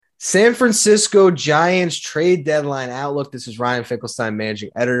San Francisco Giants trade deadline outlook. This is Ryan Finkelstein, managing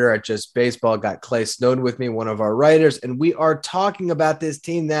editor at Just Baseball. Got Clay Snowden with me, one of our writers, and we are talking about this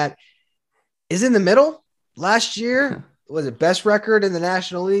team that is in the middle. Last year was it best record in the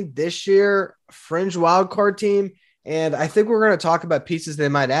National League. This year, fringe wildcard team. And I think we're going to talk about pieces they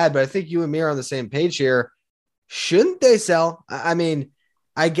might add, but I think you and me are on the same page here. Shouldn't they sell? I mean,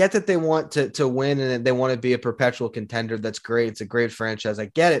 I get that they want to win and they want to be a perpetual contender. That's great. It's a great franchise. I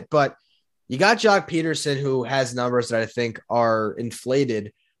get it. But you got Jock Peterson, who has numbers that I think are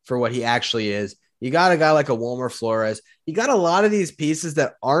inflated for what he actually is. You got a guy like a Wilmer Flores. You got a lot of these pieces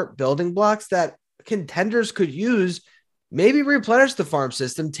that aren't building blocks that contenders could use, maybe replenish the farm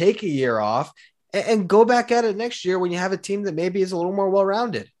system, take a year off, and go back at it next year when you have a team that maybe is a little more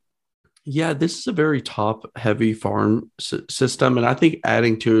well-rounded. Yeah, this is a very top-heavy farm system, and I think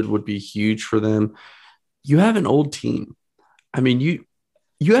adding to it would be huge for them. You have an old team. I mean,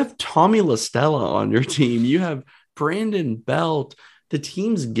 you have Tommy La Stella on your team. You have Brandon Belt. The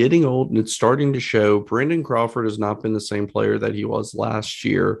team's getting old, and it's starting to show. Brandon Crawford has not been the same player that he was last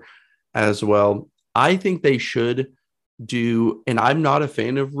year as well. I think they should do, and I'm not a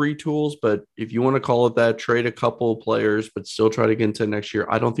fan of retools, but if you want to call it that, trade a couple of players, but still try to get into next year.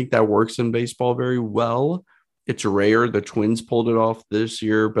 I don't think that works in baseball very well. It's rare. The Twins pulled it off this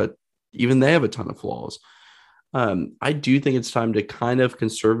year, but even they have a ton of flaws. I do think it's time to kind of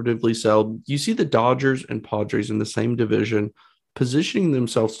conservatively sell. You see the Dodgers and Padres in the same division, positioning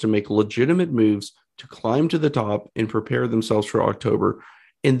themselves to make legitimate moves to climb to the top and prepare themselves for October.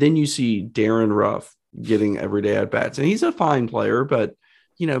 And then you see Darren Ruff getting everyday at bats, and he's a fine player, but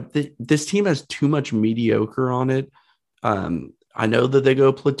this team has too much mediocre on it. I know that they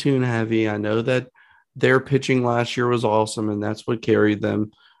go platoon heavy. I know that their pitching last year was awesome, and that's what carried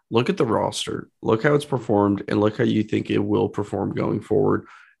them. Look at the roster, look how it's performed, and look how you think it will perform going forward.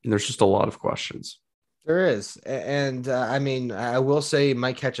 And there's just a lot of questions. There is. And I mean, I will say you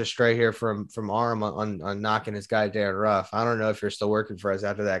might catch a stray here from Arm on knocking his guy Darren Ruff. I don't know if you're still working for us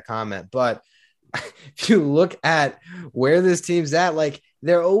after that comment, but if you look at where this team's at, like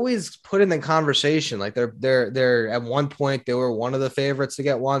they're always put in the conversation. Like they're at one point they were one of the favorites to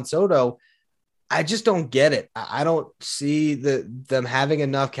get Juan Soto. I just don't get it. I don't see them having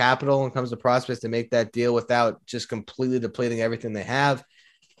enough capital when it comes to prospects to make that deal without just completely depleting everything they have.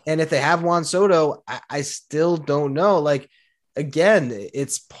 And if they have Juan Soto, I still don't know. Like, again,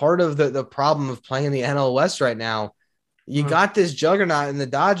 it's part of the problem of playing the NL West right now. You got this juggernaut in the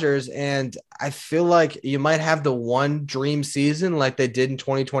Dodgers, and I feel like you might have the one dream season like they did in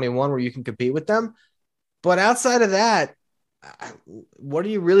 2021 where you can compete with them. But outside of that, what are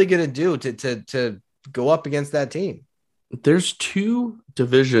you really going to do to go up against that team? There's two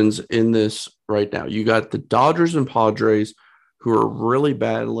divisions in this right now. You got the Dodgers and Padres, who are really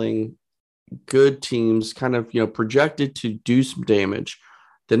battling good teams, kind of, projected to do some damage.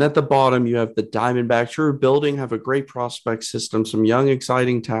 Then at the bottom, you have the Diamondbacks, who are building, have a great prospect system, some young,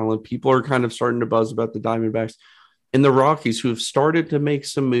 exciting talent. People are kind of starting to buzz about the Diamondbacks. And the Rockies, who have started to make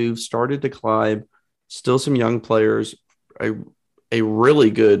some moves, started to climb, still some young players, a really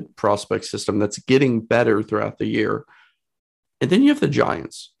good prospect system that's getting better throughout the year. And then you have the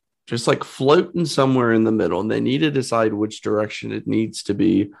Giants, just like floating somewhere in the middle, and they need to decide which direction it needs to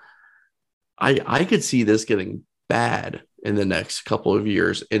be. I could see this getting bad in the next couple of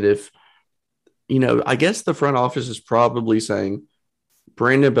years. And if, I guess the front office is probably saying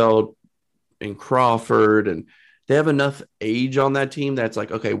Brandon Belt and Crawford, and they have enough age on that team that's like,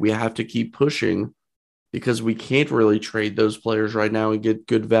 okay, we have to keep pushing because we can't really trade those players right now and get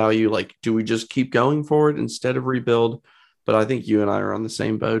good value. Like, do we just keep going for it instead of rebuild? But I think you and I are on the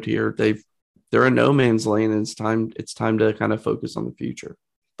same boat here. They're in no man's lane, and it's time to kind of focus on the future.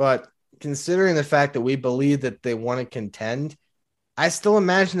 But considering the fact that we believe that they want to contend, I still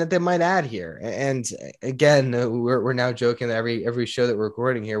imagine that they might add here. And again, we're now joking that every show that we're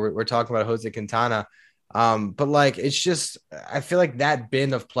recording here, we're talking about Jose Quintana. But like, it's just, I feel like that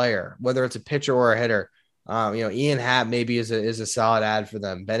bin of player, whether it's a pitcher or a hitter, Ian Happ maybe is a solid ad for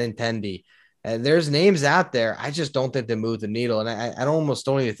them. Benintendi. And there's names out there. I just don't think they move the needle. And I almost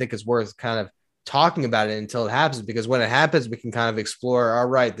don't even think it's worth kind of talking about it until it happens, because when it happens, we can kind of explore, all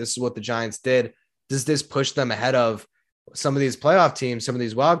right, this is what the Giants did. Does this push them ahead of some of these playoff teams, some of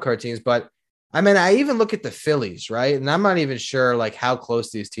these wildcard teams? But I mean, I even look at the Phillies, right? And I'm not even sure like how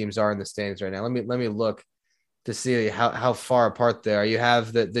close these teams are in the standings right now. Let me look to see how far apart they are. You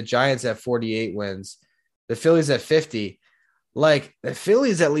have the Giants at 48 wins, the Phillies at 50. Like, the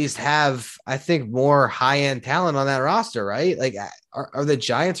Phillies at least have, I think, more high-end talent on that roster, right? Like, are the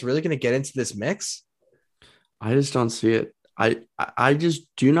Giants really going to get into this mix? I just don't see it. I just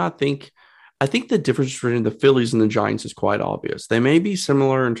do not think. I think the difference between the Phillies and the Giants is quite obvious. They may be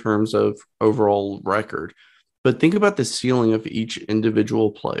similar in terms of overall record, but think about the ceiling of each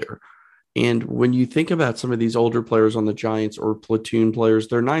individual player. And when you think about some of these older players on the Giants or platoon players,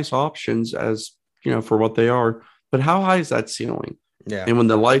 they're nice options as for what they are. But how high is that ceiling? Yeah. And when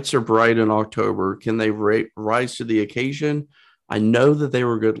the lights are bright in October, can they rise to the occasion? I know that they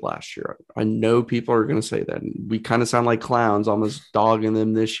were good last year. I know people are going to say that. And we kind of sound like clowns, almost dogging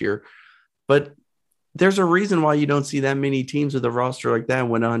them this year. But there's a reason why you don't see that many teams with a roster like that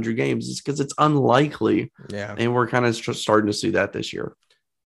win 100 games. It's because it's unlikely. Yeah. And we're kind of starting to see that this year.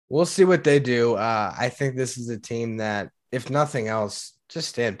 We'll see what they do. I think this is a team that, if nothing else, just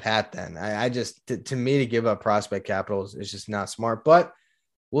stand pat then. I just, to me, to give up prospect capital is just not smart. But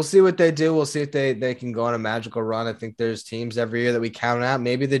we'll see what they do. We'll see if they can go on a magical run. I think there's teams every year that we count out.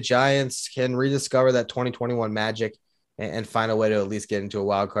 Maybe the Giants can rediscover that 2021 magic and find a way to at least get into a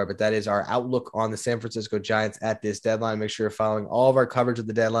wild card. But that is our outlook on the San Francisco Giants at this deadline. Make sure you're following all of our coverage of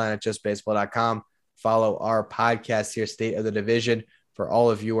the deadline at justbaseball.com. Follow our podcast here, State of the Division, for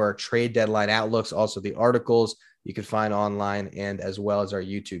all of your trade deadline outlooks. Also, the articles you can find online and as well as our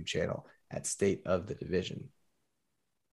YouTube channel at State of the Division.